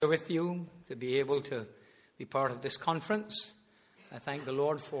With you to be able to be part of this conference. I thank the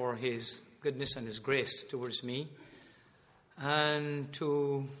Lord for his goodness and his grace towards me, and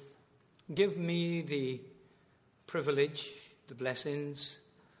to give me the privilege, the blessings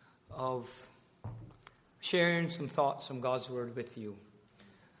of sharing some thoughts from God's Word with you.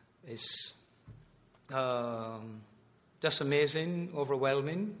 It's just amazing,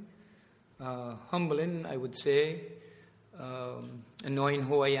 overwhelming, humbling, I would say, and knowing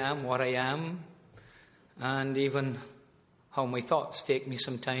who I am, what I am, and even how my thoughts take me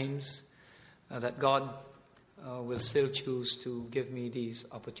sometimes, that God will still choose to give me these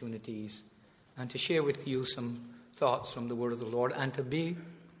opportunities and to share with you some thoughts from the Word of the Lord and to be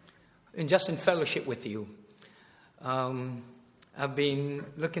in fellowship with you. I've been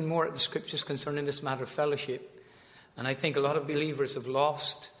looking more at the Scriptures concerning this matter of fellowship, and I think a lot of believers have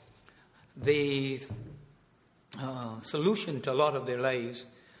lost the solution to a lot of their lives,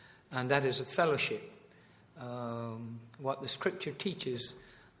 and that is a fellowship. What the Scripture teaches,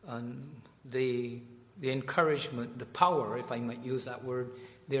 and the encouragement, the power, if I might use that word,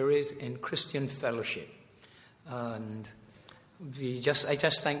 there is in Christian fellowship. And I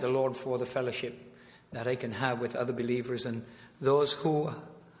just thank the Lord for the fellowship that I can have with other believers and those who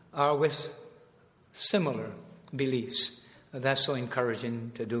are with similar beliefs. That's so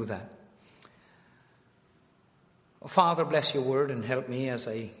encouraging to do that. Father, bless your word and help me as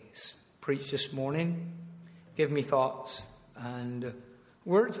I preach this morning. Give me thoughts and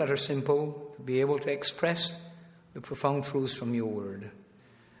words that are simple to be able to express the profound truths from your word.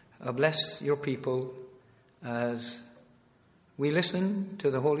 Bless your people as we listen to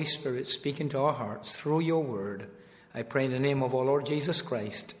the Holy Spirit speaking to our hearts through your word. I pray in the name of our Lord Jesus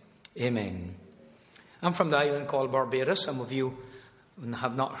Christ. Amen. I'm from the island called Barbados. Some of you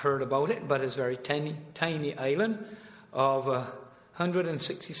have not heard about it, but it's a very tiny island of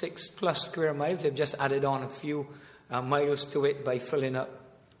 166 plus square miles. They've just added on a few miles to it by filling up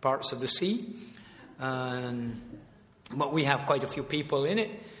parts of the sea. But we have quite a few people in it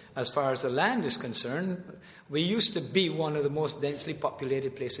as far as the land is concerned. We used to be one of the most densely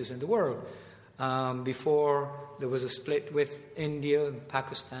populated places in the world. Before there was a split with India,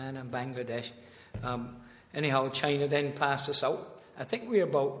 Pakistan and Bangladesh. Anyhow, China then passed us out. I think we're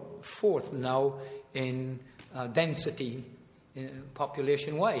about fourth now in density,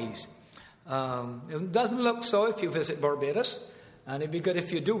 population-wise. It doesn't look so if you visit Barbados, and it'd be good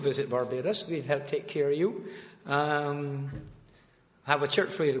if you do visit Barbados. We'd help take care of you. Have a church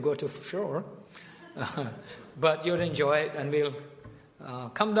for you to go to for sure. But you'd enjoy it, and we'll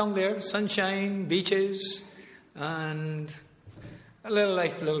come down there, sunshine, beaches, and a little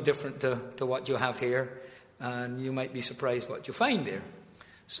life, a little different to what you have here. And you might be surprised what you find there.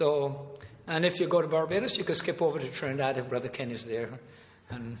 So, and if you go to Barbados, you could skip over to Trinidad if Brother Ken is there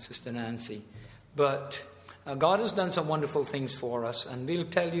and Sister Nancy. But God has done some wonderful things for us, and we'll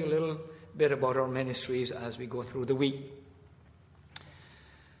tell you a little bit about our ministries as we go through the week.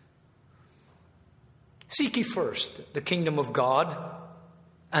 Seek ye first the kingdom of God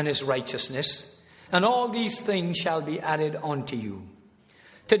and his righteousness, and all these things shall be added unto you.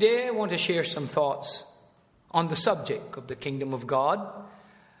 Today I want to share some thoughts on the subject of the kingdom of God.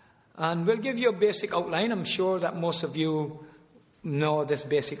 And we'll give you a basic outline. I'm sure that most of you know this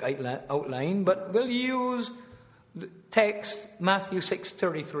basic outline, but we'll use the text, Matthew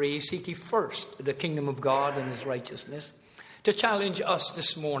 6:33, seek ye first the kingdom of God and his righteousness, to challenge us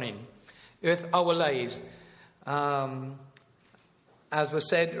this morning with our lives. As was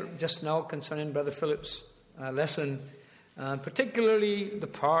said just now concerning Brother Philip's lesson, particularly the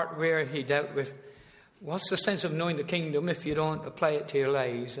part where he dealt with what's the sense of knowing the kingdom if you don't apply it to your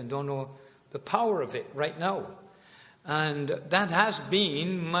lives and don't know the power of it right now? And that has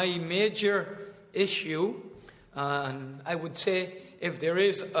been my major issue. And I would say if there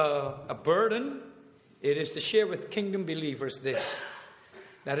is a burden, it is to share with kingdom believers this.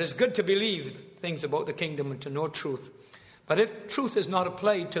 That it's good to believe things about the kingdom and to know truth. But if truth is not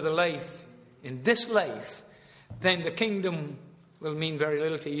applied to the life, in this life, then the kingdom will mean very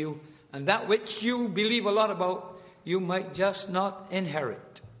little to you. And that which you believe a lot about, you might just not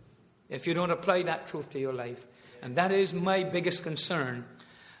inherit if you don't apply that truth to your life. And that is my biggest concern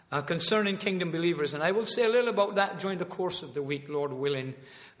concerning kingdom believers. And I will say a little about that during the course of the week, Lord willing.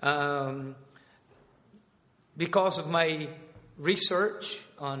 Because of my research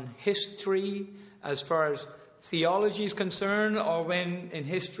on history as far as theology is concerned, or when in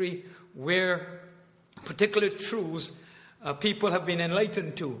history where particular truths people have been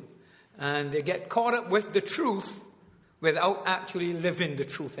enlightened to. And they get caught up with the truth without actually living the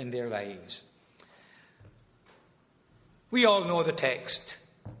truth in their lives. We all know the text.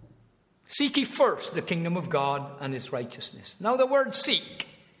 Seek ye first the kingdom of God and his righteousness. Now the word seek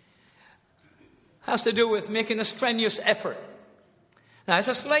has to do with making a strenuous effort. Now it's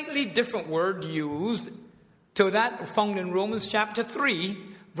a slightly different word used to that found in Romans chapter 3,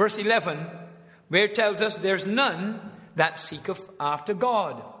 verse 11, where it tells us there's none that seeketh after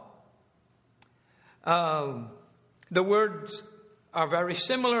God. The words are very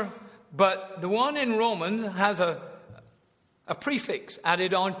similar, but the one in Romans has a prefix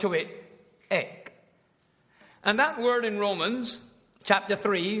added onto it, ek. And that word in Romans chapter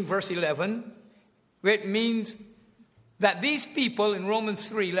 3, verse 11, where it means that these people in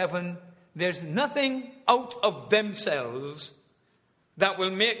Romans 3:11, there's nothing out of themselves that will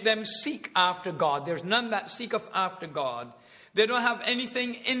make them seek after God. There's none that seeketh after God. They don't have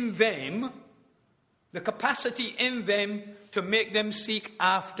anything in them, the capacity in them to make them seek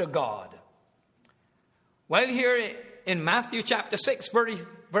after God. While here in Matthew chapter 6,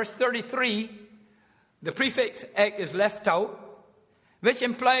 verse 33, the prefix ek is left out, which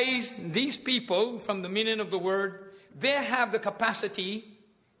implies these people, from the meaning of the word, they have the capacity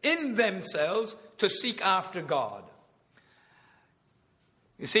in themselves to seek after God.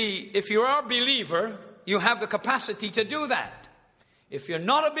 You see, if you are a believer, you have the capacity to do that. If you're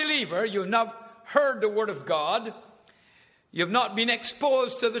not a believer, you've not heard the word of God, you've not been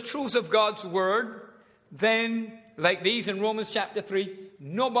exposed to the truth of God's word, then, like these in Romans chapter 3,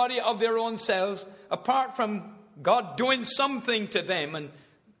 nobody of their own selves, apart from God doing something to them, and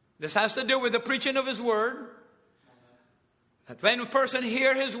this has to do with the preaching of his word, that when a person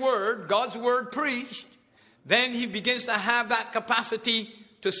hears his word, God's word preached, then he begins to have that capacity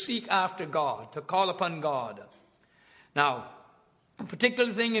to seek after God, to call upon God. Now, a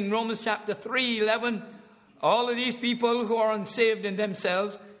particular thing in Romans chapter 3:11, all of these people who are unsaved in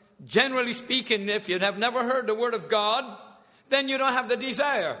themselves, generally speaking, if you have never heard the word of God, then you don't have the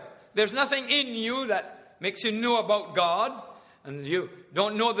desire. There's nothing in you that makes you know about God, and you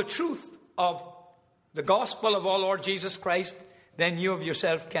don't know the truth of the gospel of our Lord Jesus Christ, then you of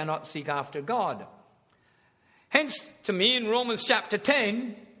yourself cannot seek after God. Hence, to me, in Romans chapter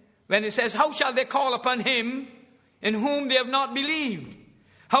 10, when it says, how shall they call upon him in whom they have not believed?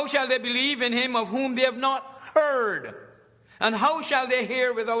 How shall they believe in him of whom they have not heard? And how shall they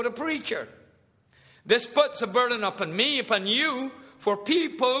hear without a preacher? This puts a burden upon me, upon you, for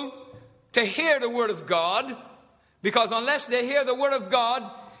people to hear the word of God, because unless they hear the word of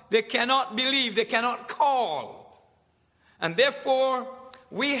God, they cannot believe, they cannot call. And therefore,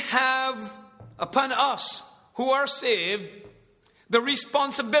 we have upon us who are saved the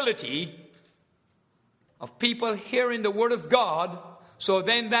responsibility of people hearing the word of God, so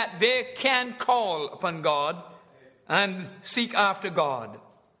then that they can call upon God and seek after God.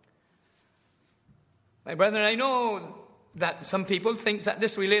 My brethren, I know that some people think that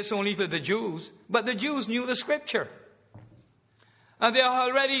this relates only to the Jews, but the Jews knew the scripture. And they are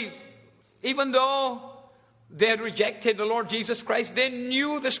already, even though they had rejected the Lord Jesus Christ, they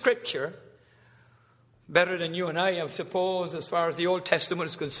knew the scripture better than you and I suppose, as far as the Old Testament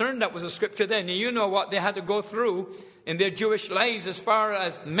is concerned. That was the scripture then. You know what they had to go through in their Jewish lives as far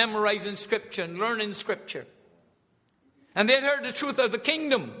as memorizing scripture and learning scripture. And they had heard the truth of the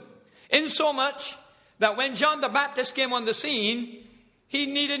kingdom, insomuch that when John the Baptist came on the scene, he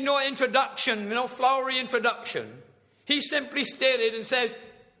needed no introduction, no flowery introduction. He simply stated and says,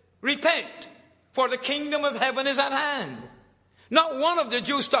 repent, for the kingdom of heaven is at hand. Not one of the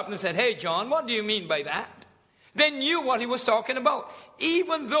Jews stopped and said, hey, John, what do you mean by that? They knew what he was talking about,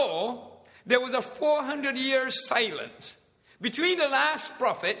 even though there was a 400 years silence between the last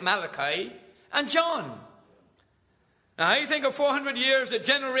prophet, Malachi, and John. Now, I think of 400 years, the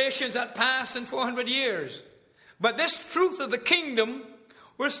generations that passed in 400 years. But this truth of the kingdom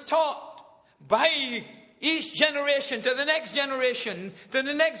was taught by each generation to the next generation, to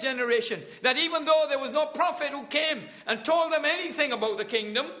the next generation. That even though there was no prophet who came and told them anything about the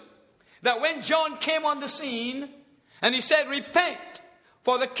kingdom, that when John came on the scene and he said, repent,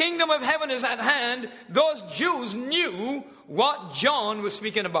 for the kingdom of heaven is at hand, those Jews knew what John was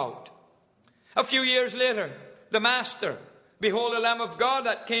speaking about. A few years later, the Master, behold the Lamb of God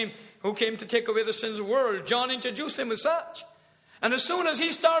who came to take away the sins of the world. John introduced him as such. And as soon as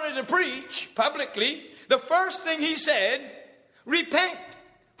he started to preach publicly, the first thing he said, repent,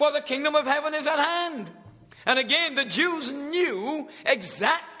 for the kingdom of heaven is at hand. And again, the Jews knew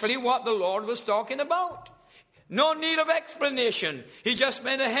exactly what the Lord was talking about. No need of explanation. He just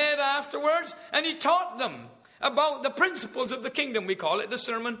went ahead afterwards and he taught them about the principles of the kingdom. We call it the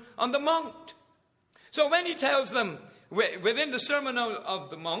Sermon on the Mount. So when he tells them within the Sermon of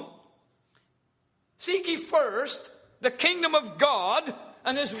the Mount, seek ye first the kingdom of God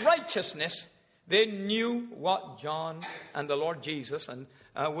and his righteousness, they knew what John and the Lord Jesus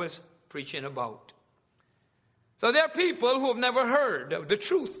was preaching about. So there are people who have never heard of the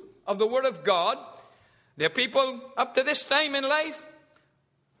truth of the Word of God. There are people up to this time in life,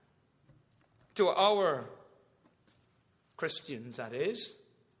 to our Christians, that is,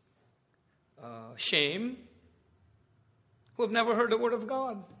 shame, who have never heard the Word of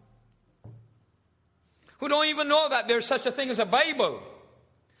God, who don't even know that there's such a thing as a Bible.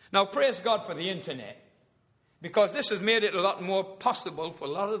 Now, praise God for the internet, because this has made it a lot more possible for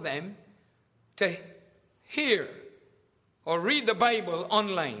a lot of them to hear or read the Bible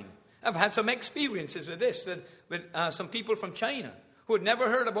online. I've had some experiences with this, with some people from China who had never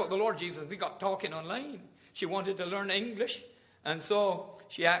heard about the Lord Jesus. We got talking online. She wanted to learn English, and so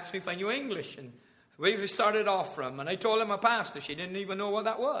she asked me if I knew English, and where we started off from. And I told her I'm a pastor. She didn't even know what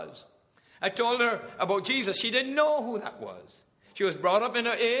that was. I told her about Jesus. She didn't know who that was. She was brought up in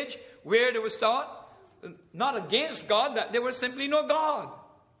an age where there was thought, not against God, that there was simply no God.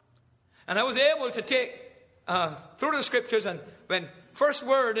 And I was able to take through the scriptures, and when first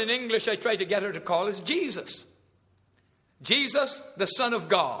word in English I tried to get her to call is Jesus. Jesus, the Son of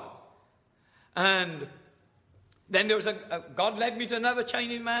God. And then there was God led me to another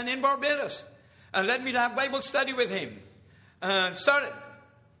Chinese man in Barbados and led me to have Bible study with him. And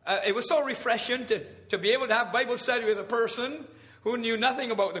it was so refreshing to be able to have Bible study with a person who knew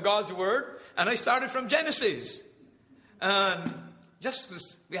nothing about the God's Word. And I started from Genesis. And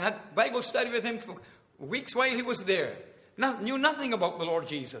we had Bible study with him for weeks while he was there. Knew nothing about the Lord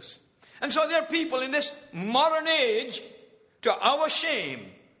Jesus. And so there are people in this modern age, to our shame,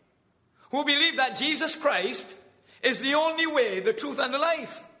 who believe that Jesus Christ is the only way, the truth, and the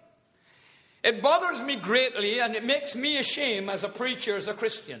life. It bothers me greatly, and it makes me ashamed as a preacher, as a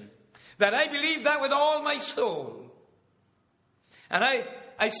Christian, that I believe that with all my soul. And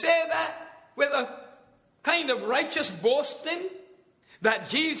I say that with a kind of righteous boasting, that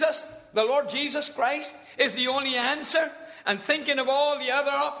Jesus, the Lord Jesus Christ, is the only answer, and thinking of all the other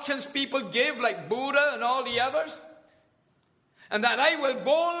options people give, like Buddha and all the others. And that I will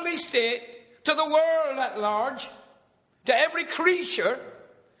boldly state to the world at large, to every creature,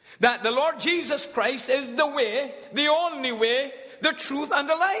 that the Lord Jesus Christ is the way, the only way, the truth, and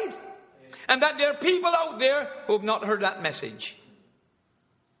the life. And that there are people out there who have not heard that message.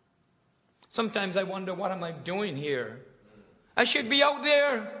 Sometimes I wonder, what am I doing here? I should be out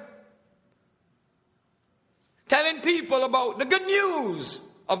there telling people about the good news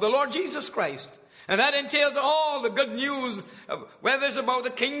of the Lord Jesus Christ. And that entails all the good news, whether it's about the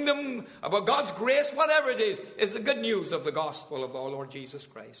kingdom, about God's grace, whatever it is the good news of the gospel of our Lord Jesus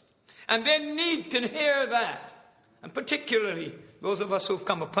Christ. And they need to hear that. And particularly those of us who've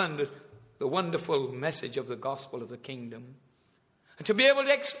come upon the wonderful message of the gospel of the kingdom. And to be able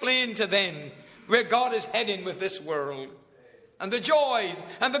to explain to them where God is heading with this world. And the joys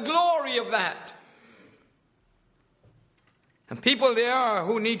and the glory of that. And people there are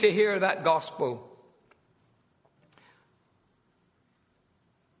who need to hear that gospel.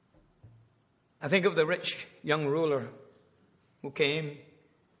 I think of the rich young ruler who came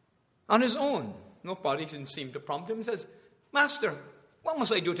on his own. Nobody didn't seem to prompt him. He says, "Master, what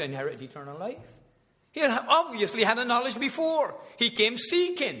must I do to inherit eternal life?" He had obviously had a knowledge before. He came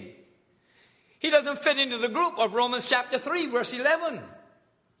seeking. He doesn't fit into the group of Romans chapter 3, verse 11.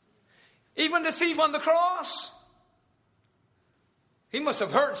 Even the thief on the cross. He must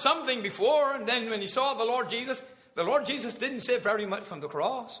have heard something before, and then when he saw the Lord Jesus didn't say very much from the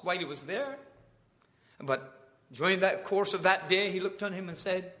cross while he was there. But during that course of that day, he looked on him and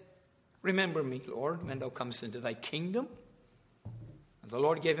said, "Remember me, Lord, when thou comest into thy kingdom." And the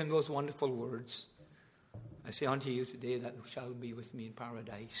Lord gave him those wonderful words, "I say unto you today that thou shalt be with me in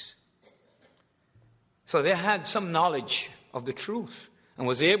paradise." So they had some knowledge of the truth and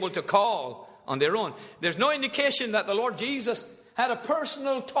was able to call on their own. There's no indication that the Lord Jesus had a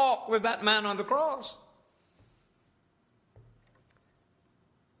personal talk with that man on the cross.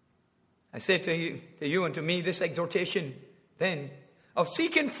 I say to you and to me this exhortation then of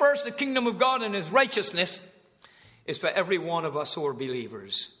seeking first the kingdom of God and his righteousness is for every one of us who are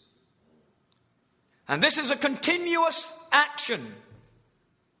believers. And this is a continuous action.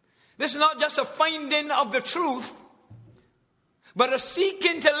 This is not just a finding of the truth, but a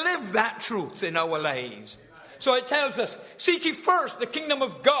seeking to live that truth in our lives. So it tells us, seek ye first the kingdom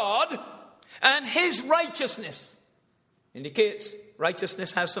of God and his righteousness. Indicates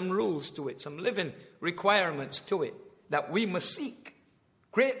righteousness has some rules to it, some living requirements to it that we must seek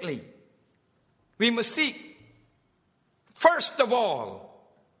greatly. We must seek first of all.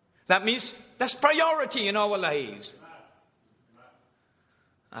 That means that's priority in our lives.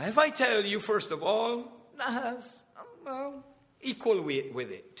 If I tell you, first of all, that has equal weight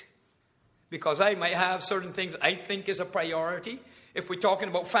with it. Because I might have certain things I think is a priority. If we're talking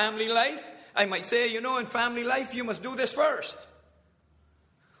about family life, I might say, in family life, you must do this first.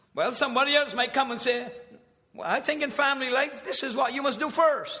 Well, somebody else might come and say, well, I think in family life, this is what you must do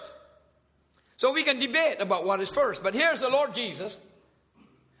first. So we can debate about what is first. But here's the Lord Jesus,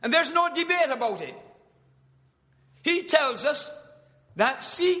 and there's no debate about it. He tells us that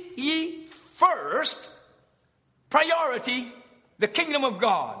seek ye first, priority, the kingdom of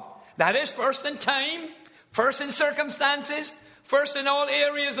God. That is first in time, first in circumstances, first in all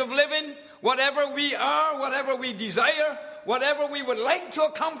areas of living. Whatever we are, whatever we desire, whatever we would like to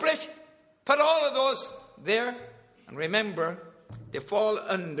accomplish, put all of those there. And remember, they fall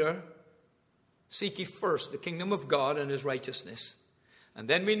under seek ye first the kingdom of God and his righteousness. And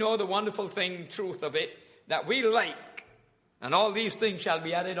then we know the wonderful truth of it, that we like, and all these things shall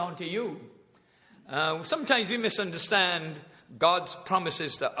be added unto you. Sometimes we misunderstand God's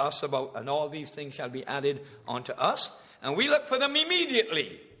promises to us about, and all these things shall be added unto us, and we look for them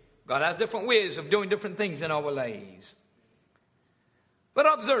immediately. God has different ways of doing different things in our lives.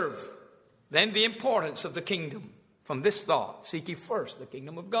 But observe then the importance of the kingdom from this thought. Seek ye first the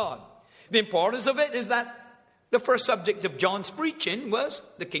kingdom of God. The importance of it is that the first subject of John's preaching was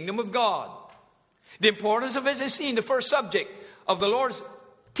the kingdom of God. The importance of it is seen. The first subject of the Lord's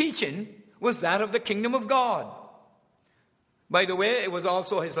teaching was that of the kingdom of God. By the way, it was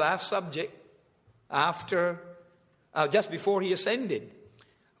also his last subject just before he ascended.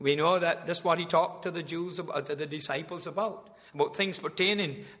 We know that that's what he talked to the Jews about, to the disciples about things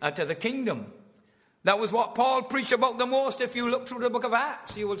pertaining to the kingdom. That was what Paul preached about the most. If you look through the book of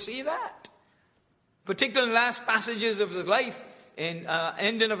Acts, you will see that. Particularly in the last passages of his life, in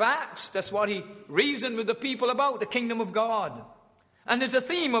ending of Acts, that's what he reasoned with the people about, the kingdom of God. And it's the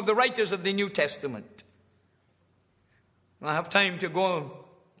theme of the writers of the New Testament. I have time to go and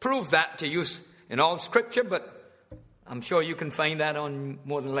prove that to you in all Scripture, but I'm sure you can find that on,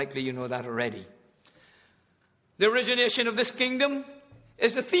 more than likely you know that already. The origination of this kingdom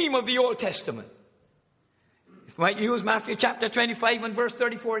is the theme of the Old Testament. If you might use Matthew chapter 25 and verse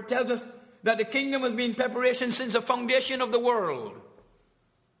 34, it tells us that the kingdom has been in preparation since the foundation of the world.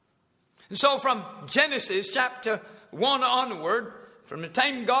 And so from Genesis chapter 1 onward, from the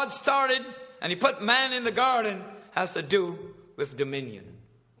time God started and he put man in the garden, has to do with dominion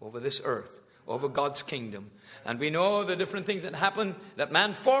over this earth, over God's kingdom. And we know the different things that happened, that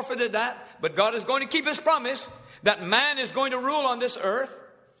man forfeited that, but God is going to keep his promise that man is going to rule on this earth.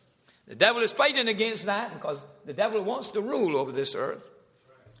 The devil is fighting against that because the devil wants to rule over this earth.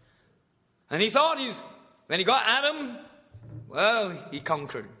 And he thought when he got Adam, well, he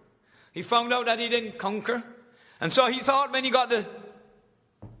conquered. He found out that he didn't conquer. And so he thought when he got the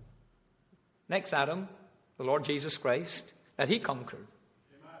next Adam, the Lord Jesus Christ, that he conquered.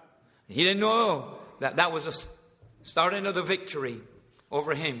 Amen. He didn't know that was the starting of the victory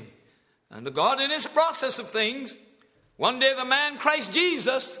over him. And the God in his process of things, one day the man Christ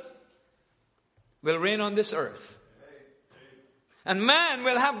Jesus will reign on this earth. And man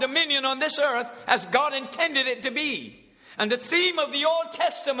will have dominion on this earth as God intended it to be. And the theme of the Old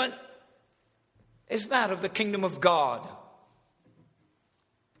Testament is that of the kingdom of God.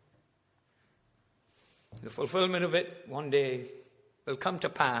 The fulfillment of it one day will come to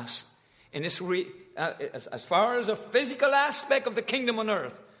pass in this as far as a physical aspect of the kingdom on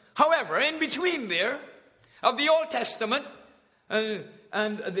earth. However, in between there of the Old Testament and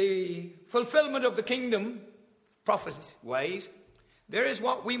the fulfillment of the kingdom, prophecy-wise, there is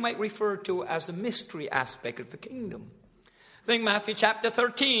what we might refer to as the mystery aspect of the kingdom. I think Matthew chapter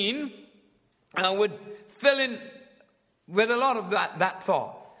 13 would fill in with a lot of that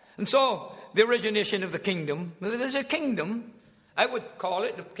thought. And so, the origination of the kingdom, there's a kingdom, I would call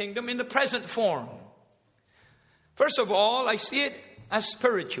it the kingdom in the present form. First of all, I see it as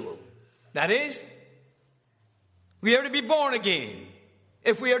spiritual. That is, we are to be born again.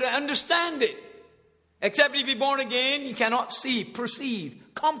 If we are to understand it, except you be born again, you cannot see, perceive,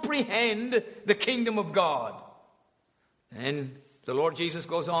 comprehend the kingdom of God. And the Lord Jesus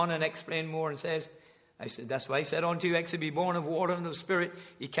goes on and explains more and says, that's why I said unto you, except be born of water and of spirit,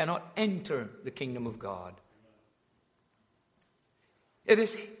 you cannot enter the kingdom of God. It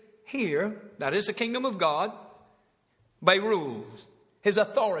is here, that is the kingdom of God, by rules, his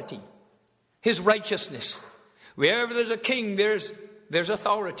authority, his righteousness. Wherever there's a king, there's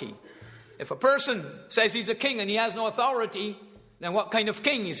authority. If a person says he's a king and he has no authority, then what kind of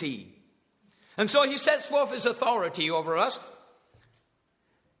king is he? And so he sets forth his authority over us.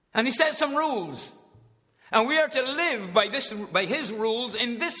 And he sets some rules. And we are to live by his rules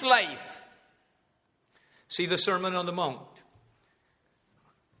in this life. See the Sermon on the Mount.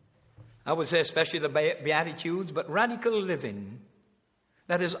 I would say especially the Beatitudes, but radical living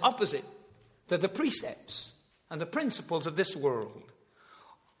that is opposite to the precepts and the principles of this world.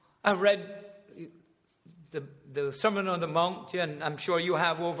 I've read the Sermon on the Mount, and I'm sure you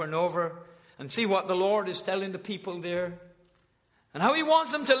have over and over, and see what the Lord is telling the people there and how he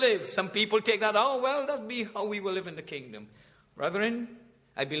wants them to live. Some people take that, oh, well, that'll be how we will live in the kingdom. Brethren,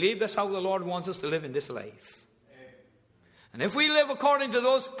 I believe that's how the Lord wants us to live in this life. And if we live according to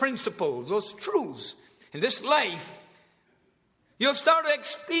those principles, those truths in this life, you'll start to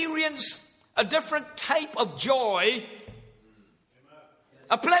experience a different type of joy,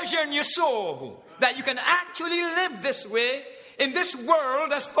 a pleasure in your soul, that you can actually live this way in this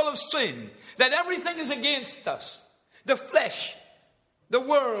world that's full of sin, that everything is against us. The flesh, the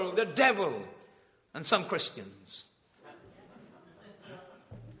world, the devil, and some Christians.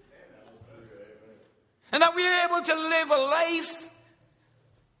 And that we are able to live a life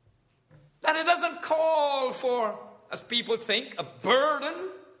that it doesn't call for, as people think, a burden.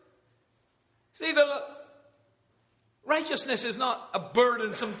 See, the righteousness is not a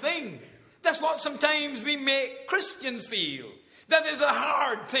burdensome thing. That's what sometimes we make Christians feel. That is a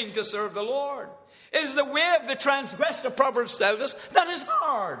hard thing to serve the Lord. It is the way of the transgressor, Proverbs tells us, that is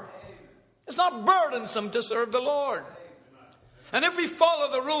hard. It's not burdensome to serve the Lord. And if we follow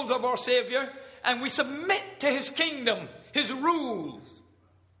the rules of our Savior and we submit to his kingdom, his rules,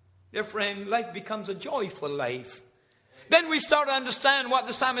 dear friend, life becomes a joyful life. Then we start to understand what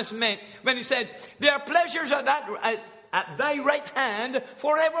the psalmist meant when he said, there are pleasures at thy right hand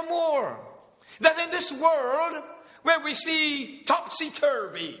forevermore. That in this world where we see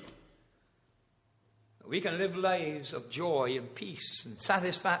topsy-turvy, we can live lives of joy and peace and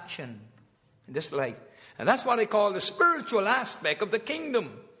satisfaction in this life. And that's what I call the spiritual aspect of the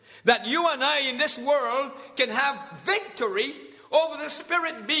kingdom. That you and I in this world can have victory over the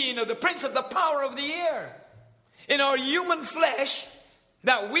spirit being of the prince of the power of the air. In our human flesh,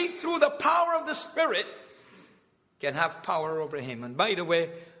 that we through the power of the Spirit can have power over him. And by the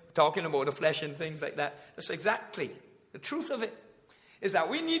way, talking about the flesh and things like that, that's exactly the truth of it. Is that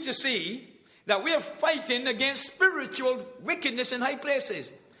we need to see that we are fighting against spiritual wickedness in high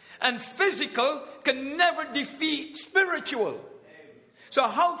places. And physical can never defeat spiritual. So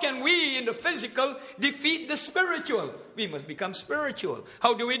how can we in the physical defeat the spiritual? We must become spiritual.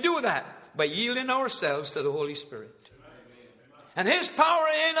 How do we do that? By yielding ourselves to the Holy Spirit. And his power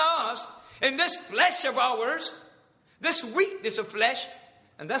in us, in this flesh of ours, this weakness of flesh,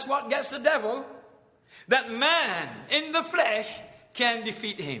 and that's what gets the devil, that man in the flesh can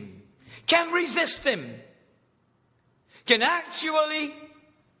defeat him, can resist him, can actually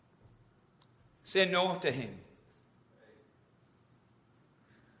say no to him.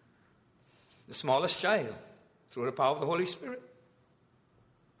 The smallest child, through the power of the Holy Spirit.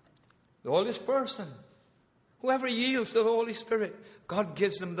 The oldest person, whoever yields to the Holy Spirit, God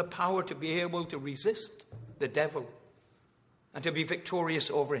gives them the power to be able to resist the devil and to be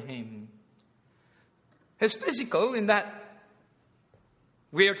victorious over him. His physical, in that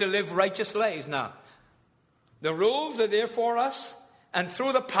we are to live righteous lives. Now, the rules are there for us, and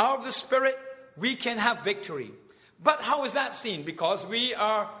through the power of the Spirit, we can have victory. But how is that seen? Because we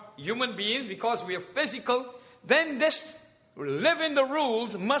are human beings, because we are physical, then this living the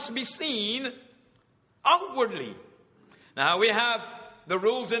rules must be seen outwardly. Now we have the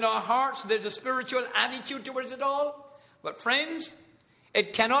rules in our hearts. There's a spiritual attitude towards it all. But friends,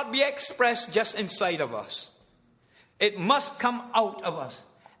 it cannot be expressed just inside of us. It must come out of us.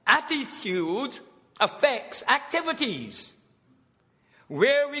 Attitudes affects activities.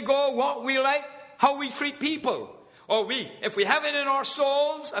 Where we go, what we like, how we treat people. Or if we have it in our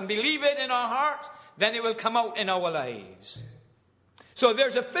souls and believe it in our hearts, then it will come out in our lives. So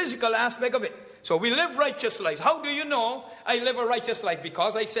there's a physical aspect of it. So we live righteous lives. How do you know I live a righteous life?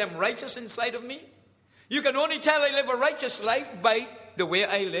 Because I say I'm righteous inside of me? You can only tell I live a righteous life by the way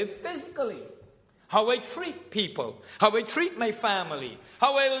I live physically. How I treat people. How I treat my family.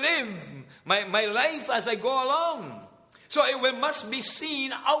 How I live my life as I go along. So it must be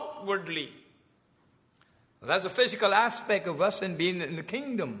seen outwardly. That's a physical aspect of us in being in the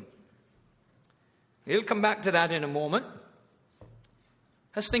kingdom. We'll come back to that in a moment.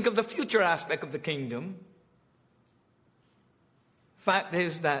 Let's think of the future aspect of the kingdom. Fact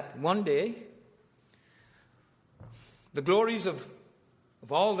is that one day, the glories of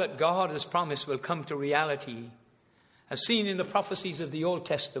all that God has promised will come to reality, as seen in the prophecies of the Old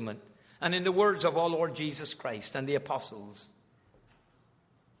Testament and in the words of our Lord Jesus Christ and the apostles.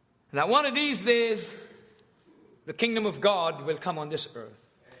 And that one of these days, the kingdom of God will come on this earth.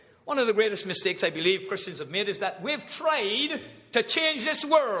 One of the greatest mistakes I believe Christians have made is that we've tried to change this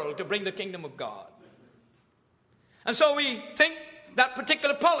world to bring the kingdom of God. And so we think that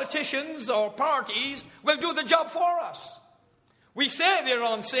particular politicians or parties will do the job for us. We say they're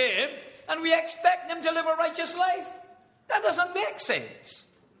unsaved, and we expect them to live a righteous life. That doesn't make sense.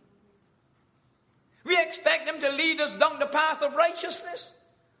 We expect them to lead us down the path of righteousness.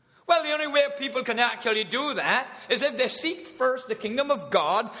 Well, the only way people can actually do that is if they seek first the kingdom of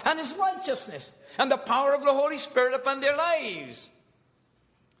God and His righteousness and the power of the Holy Spirit upon their lives.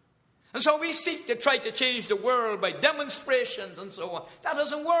 And so we seek to try to change the world by demonstrations and so on. That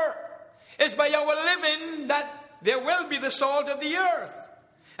doesn't work. It's by our living that there will be the salt of the earth.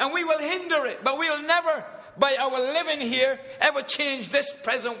 And we will hinder it, but we'll never, by our living here, ever change this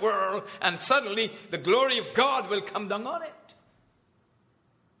present world. And suddenly the glory of God will come down on it.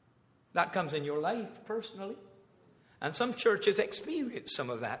 That comes in your life personally. And some churches experience some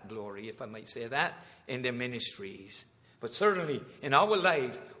of that glory, if I might say that, in their ministries. But certainly in our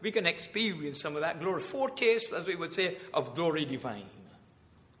lives, we can experience some of that glory. Foretaste, as we would say, of glory divine.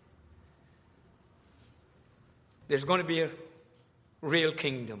 There's going to be a real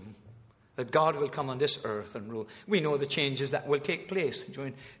kingdom, that God will come on this earth and rule. We know the changes that will take place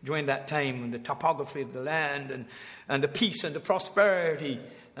during that time, and the topography of the land, and the peace and the prosperity,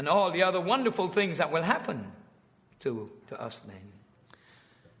 and all the other wonderful things that will happen to us then.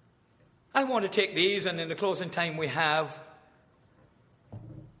 I want to take these, and in the closing time we have,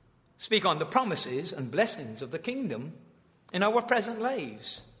 speak on the promises and blessings of the kingdom in our present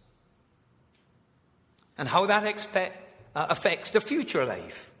lives, and how that affects the future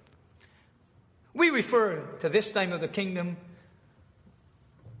life. We refer to this time of the kingdom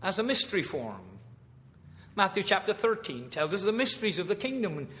as a mystery form. Matthew chapter 13 tells us the mysteries of the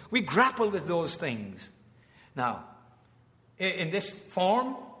kingdom, and we grapple with those things. Now, in this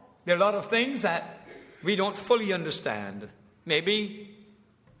form, there are a lot of things that we don't fully understand. Maybe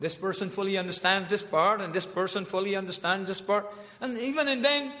this person fully understands this part, and this person fully understands this part. And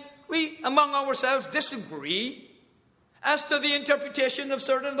then we, among ourselves, disagree as to the interpretation of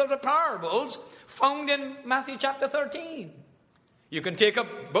certain of the parables found in Matthew chapter 13. You can take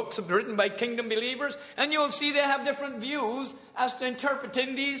up books written by kingdom believers, and you'll see they have different views as to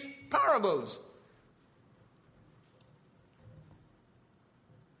interpreting these parables.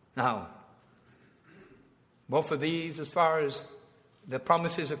 Now, both of these, as far as the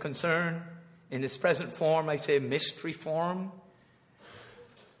promises are concerned, in its present form, I say mystery form.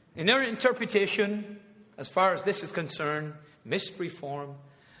 In their interpretation, as far as this is concerned, mystery form,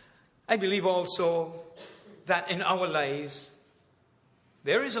 I believe also that in our lives,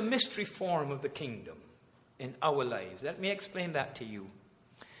 there is a mystery form of the kingdom in our lives. Let me explain that to you.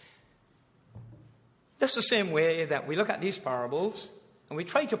 That's the same way that we look at these parables and we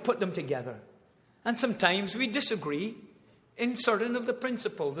try to put them together. And sometimes we disagree in certain of the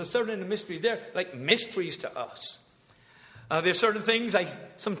principles, there's certain of the mysteries. They're like mysteries to us. There's certain things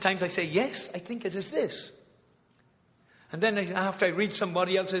sometimes I say, yes, I think it is this. And then after I read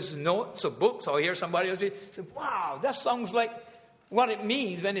somebody else's notes or books, or hear somebody else say, wow, that sounds like what it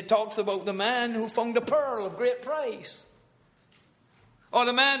means when it talks about the man who found the pearl of great price. Or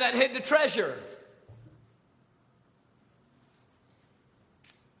the man that hid the treasure.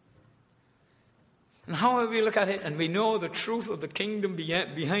 And however we look at it, and we know the truth of the kingdom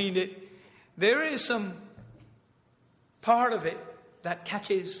behind it, there is some part of it that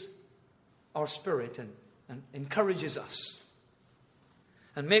catches our spirit and encourages us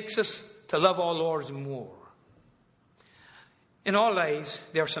and makes us to love our Lord more. In our lives,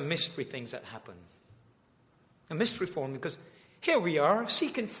 there are some mystery things that happen. A mystery form, because here we are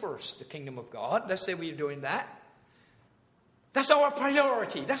seeking first the kingdom of God. Let's say we're doing that. That's our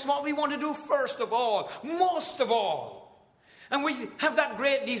priority. That's what we want to do first of all, most of all. And we have that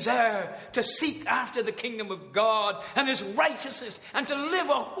great desire to seek after the kingdom of God and His righteousness and to live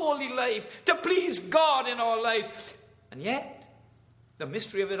a holy life, to please God in our lives. And yet, the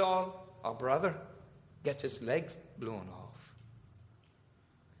mystery of it all, our brother gets his legs blown off.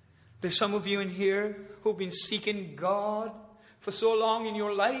 There's some of you in here who've been seeking God for so long in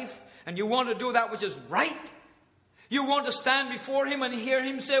your life, and you want to do that which is right. You want to stand before Him and hear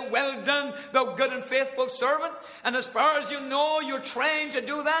Him say, well done, thou good and faithful servant. And as far as you know, you're trying to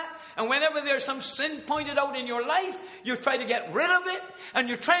do that. And whenever there's some sin pointed out in your life, you try to get rid of it. And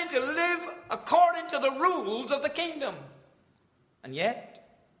you're trying to live according to the rules of the kingdom. And yet,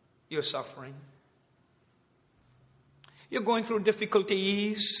 you're suffering. You're going through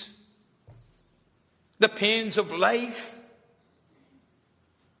difficulties, the pains of life,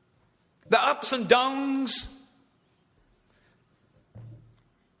 the ups and downs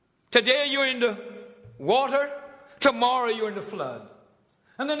Today you're in the water, tomorrow you're in the flood.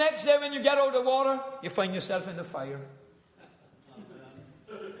 And the next day when you get out of the water, you find yourself in the fire.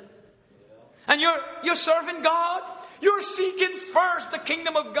 And you're serving God. You're seeking first the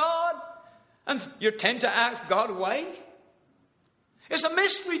kingdom of God. And you tend to ask God why. It's a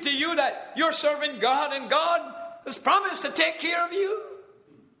mystery to you that you're serving God and God has promised to take care of you.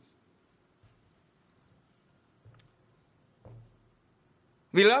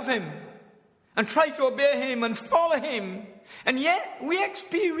 We love Him and try to obey Him and follow Him. And yet we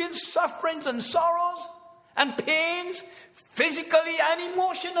experience sufferings and sorrows and pains physically and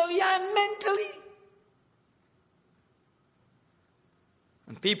emotionally and mentally.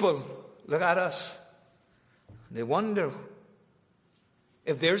 And people look at us and they wonder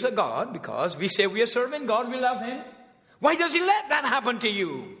if there's a God, because we say we are serving God, we love Him. Why does He let that happen to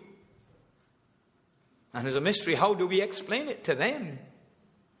you? And there's a mystery. How do we explain it to them?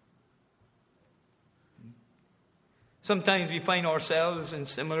 Sometimes we find ourselves in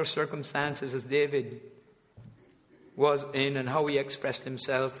similar circumstances as David was in and how he expressed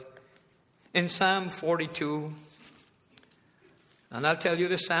himself. In Psalm 42, and I'll tell you,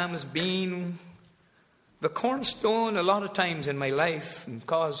 this psalm has been the cornerstone a lot of times in my life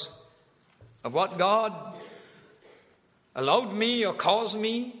because of what God allowed me or caused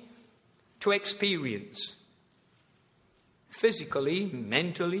me to experience physically,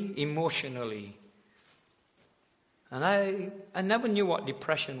 mentally, emotionally. And I never knew what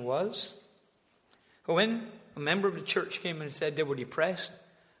depression was. When a member of the church came and said they were depressed,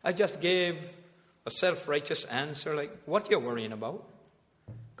 I just gave a self-righteous answer like, what are you worrying about?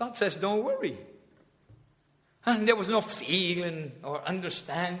 God says, don't worry. And there was no feeling or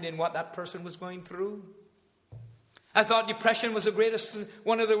understanding what that person was going through. I thought depression was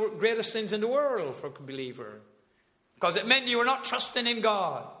one of the greatest sins in the world for a believer, because it meant you were not trusting in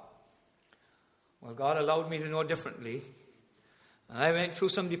God. Well, God allowed me to know differently. And I went through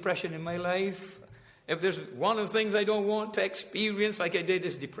some depression in my life. If there's one of the things I don't want to experience like I did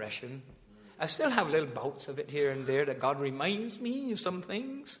is depression. I still have little bouts of it here and there that God reminds me of some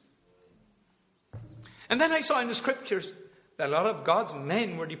things. And then I saw in the scriptures that a lot of God's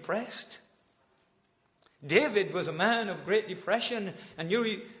men were depressed. David was a man of great depression. And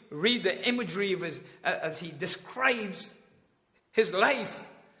you read the imagery of his, as he describes his life.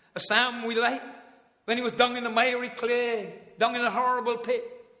 A psalm we like. When he was down in the miry clay, down in a horrible pit.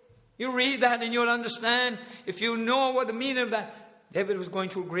 You read that and you'll understand, if you know what the meaning of that. David was going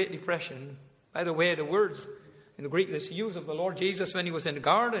through great depression. By the way, the words in the Greek that's used of the Lord Jesus when he was in the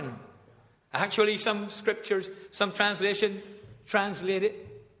garden. Actually, some scriptures, some translation translate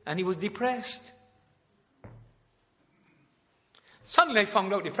it, and he was depressed. Suddenly I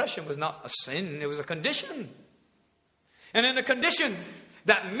found out depression was not a sin, it was a condition. And in a condition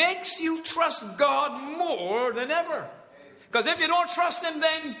that makes you trust God more than ever. Because if you don't trust Him,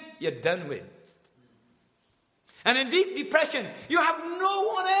 then you're done with. And in deep depression, you have no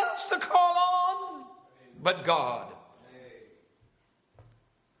one else to call on but God.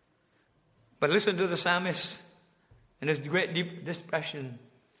 But listen to the psalmist in his great deep depression.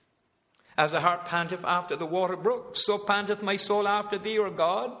 As the hart panteth after the water brook, so panteth my soul after thee, O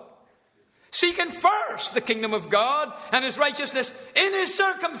God. Seeking first the kingdom of God and His righteousness in His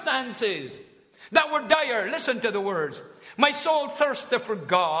circumstances that were dire. Listen to the words. My soul thirsteth for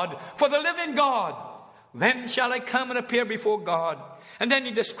God, for the living God. When shall I come and appear before God? And then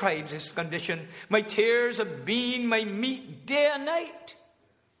he describes his condition. My tears have been my meat day and night,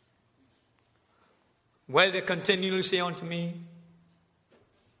 while they continually say unto me,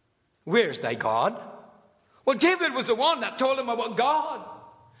 where's thy God? Well, David was the one that told him about God.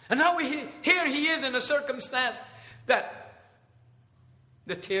 And now here he is in a circumstance that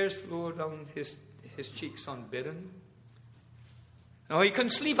the tears flow down his cheeks unbidden. Now he couldn't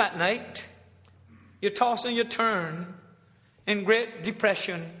sleep at night. You toss and you turn in great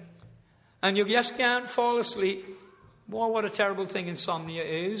depression. And you just can't fall asleep. Boy, what a terrible thing insomnia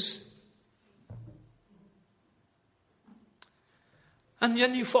is. And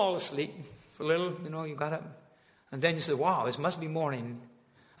then you fall asleep for a little, you got up. And then you say, wow, it must be morning.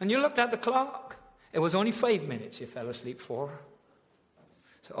 And you looked at the clock. It was only 5 minutes you fell asleep for.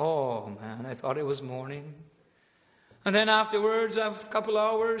 So, oh man, I thought it was morning. And then afterwards, after a couple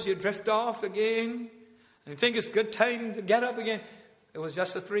hours, you drift off again. And you think it's a good time to get up again. It was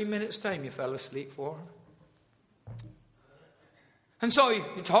just a 3 minutes time you fell asleep for. And so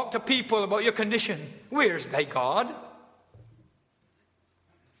you talk to people about your condition. Where's thy God?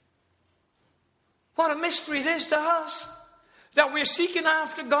 What a mystery it is to us that we're seeking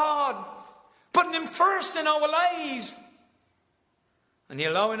after God, putting Him first in our lives. And He's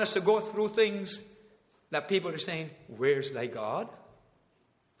allowing us to go through things that people are saying, where's thy God?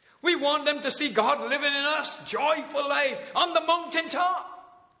 We want them to see God living in us, joyful lives on the mountaintop.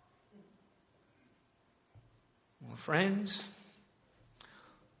 Well, friends,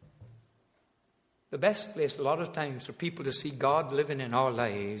 the best place a lot of times for people to see God living in our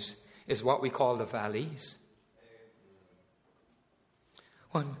lives is what we call the valleys.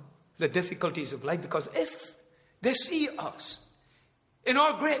 When the difficulties of life, because if they see us in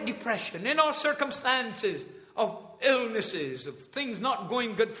our great depression, in our circumstances of illnesses, of things not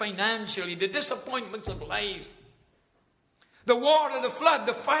going good financially, the disappointments of life, the water, the flood,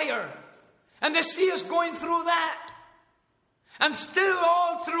 the fire, and they see us going through that, and still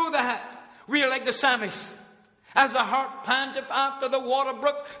all through that, we are like the psalmist. As the hart panteth after the water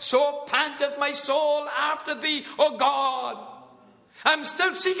brook, so panteth my soul after thee, O God. I'm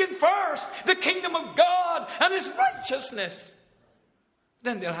still seeking first the kingdom of God and His righteousness.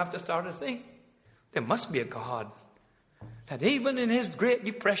 Then they'll have to start to think, there must be a God that even in his great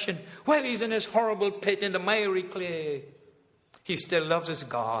depression, while he's in his horrible pit in the miry clay, he still loves his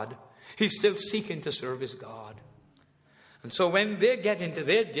God. He's still seeking to serve his God. And so when they get into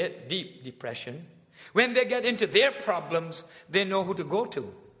their deep depression, when they get into their problems, they know who to go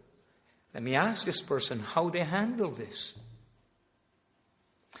to. Let me ask this person how they handle this.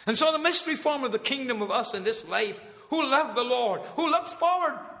 And so the mystery form of the kingdom of us in this life, who love the Lord, who looks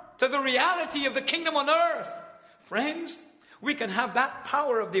forward to the reality of the kingdom on earth. Friends, we can have that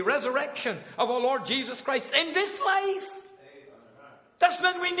power of the resurrection of our Lord Jesus Christ in this life. That's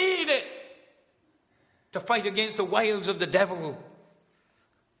when we need it. To fight against the wiles of the devil.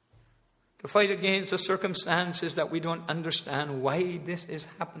 To fight against the circumstances that we don't understand why this is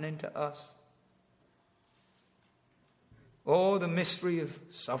happening to us. Oh, the mystery of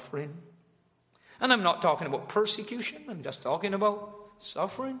suffering. And I'm not talking about persecution. I'm just talking about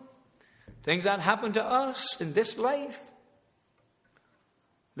suffering. Things that happen to us in this life.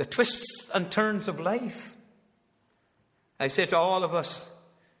 The twists and turns of life. I say to all of us,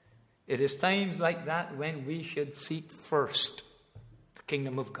 it is times like that when we should seek first the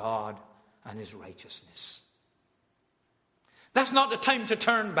kingdom of God and his righteousness. That's not the time to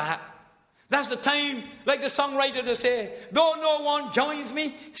turn back. That's the time, like the songwriter to say, though no one joins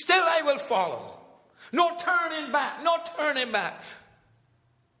me, still I will follow. No turning back, no turning back.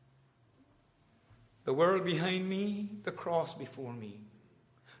 The world behind me, the cross before me.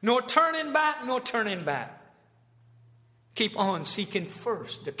 No turning back, no turning back. Keep on seeking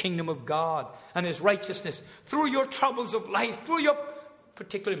first the kingdom of God and his righteousness through your troubles of life, through your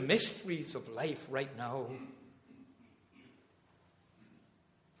particular mysteries of life right now.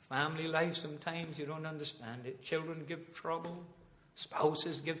 Family life, sometimes you don't understand it. Children give trouble.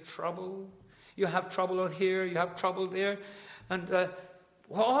 Spouses give trouble. You have trouble out here, you have trouble there. And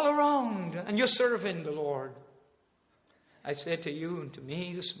all around. And you're serving the Lord. I say to you and to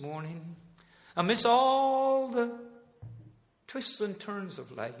me this morning, amidst all the twists and turns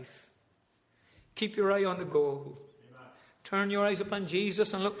of life, keep your eye on the goal. Amen. Turn your eyes upon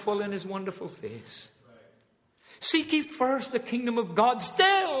Jesus and look full in his wonderful face. Right. Seek ye first the kingdom of God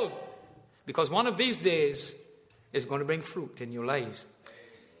still. Because one of these days is going to bring fruit in your lives.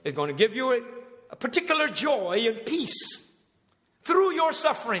 It's going to give you a particular joy and peace through your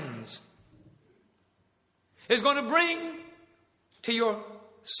sufferings. It's going to bring to your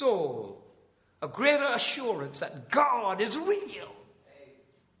soul a greater assurance that God is real.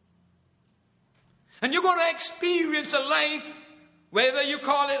 And you're going to experience a life, whether you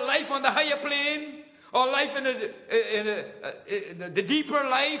call it life on the higher plane, or life in the deeper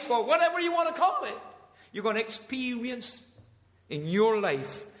life, or whatever you want to call it. You're going to experience in your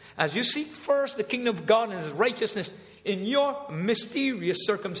life, as you seek first the kingdom of God and his righteousness in your mysterious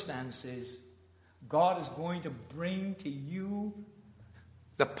circumstances, God is going to bring to you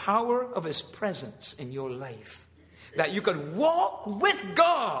the power of his presence in your life. That you can walk with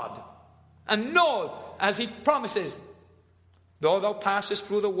God and know, as he promises, though thou passest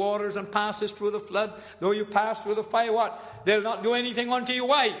through the waters and passest through the flood, though you pass through the fire, what? They'll not do anything unto you.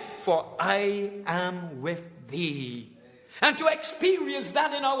 Why? For I am with thee. And to experience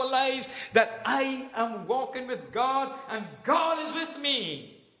that in our lives, that I am walking with God and God is with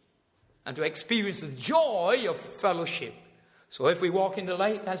me. And to experience the joy of fellowship. So if we walk in the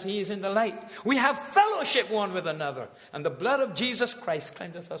light as he is in the light, we have fellowship one with another. And the blood of Jesus Christ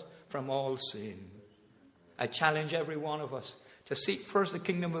cleanses us from all sin. I challenge every one of us to seek first the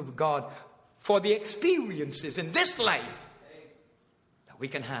kingdom of God for the experiences in this life that we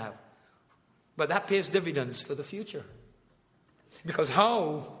can have. But that pays dividends for the future. Because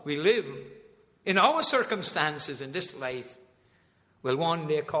how we live in our circumstances in this life will one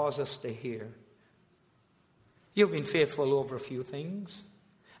day cause us to hear, you've been faithful over a few things.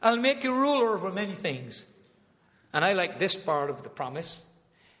 I'll make you ruler over many things. And I like this part of the promise.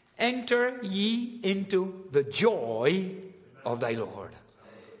 Enter ye into the joy of thy Lord.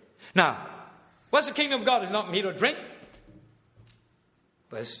 Now, what's the kingdom of God? It's not meat or drink,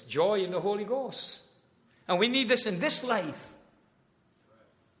 but it's joy in the Holy Ghost. And we need this in this life.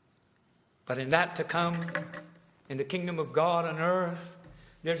 But in that to come, in the kingdom of God on earth,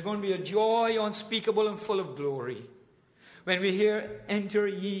 there's going to be a joy unspeakable and full of glory. When we hear, enter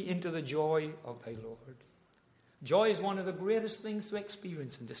ye into the joy of thy Lord. Joy is one of the greatest things to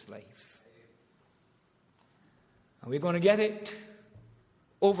experience in this life. And we're going to get it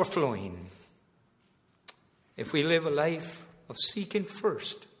overflowing if we live a life of seeking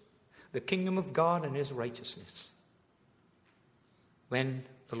first the kingdom of God and his righteousness. When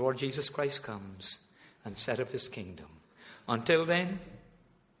the Lord Jesus Christ comes and set up his kingdom. Until then,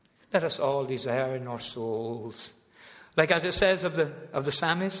 let us all desire in our souls, like as it says of the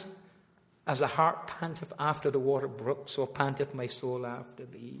psalmist, as a hart panteth after the water brook, so panteth my soul after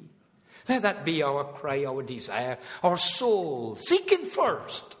thee. Let that be our cry, our desire, our soul, seeking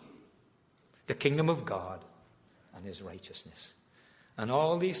first the kingdom of God and his righteousness. And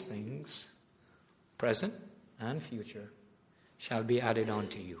all these things, present and future, shall be added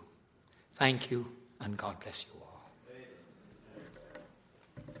unto you. Thank you, and God bless you.